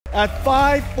at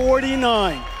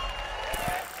 549.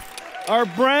 Our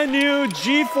brand new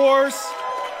GeForce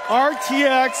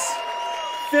RTX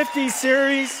 50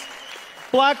 series,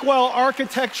 Blackwell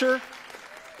architecture.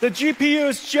 The GPU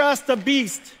is just a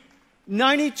beast.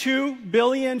 92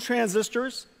 billion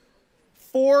transistors,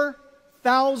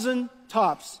 4,000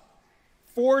 TOPS,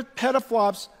 4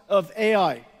 petaflops of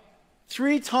AI,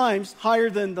 3 times higher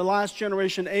than the last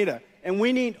generation Ada. And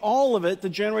we need all of it to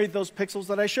generate those pixels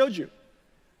that I showed you.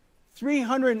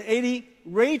 380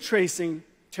 ray tracing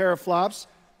teraflops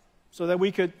so that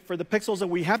we could, for the pixels that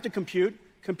we have to compute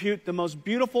the most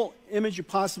beautiful image you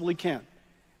possibly can.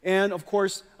 And of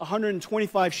course,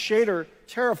 125 shader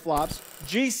teraflops,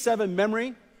 G7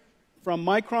 memory from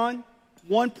Micron,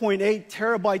 1.8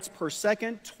 terabytes per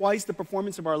second, twice the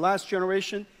performance of our last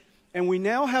generation. And we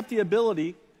now have the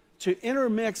ability to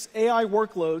intermix AI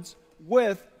workloads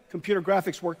with computer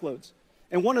graphics workloads.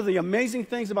 And one of the amazing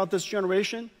things about this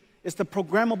generation is the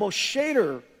programmable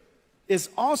shader is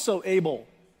also able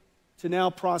to now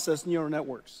process neural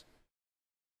networks.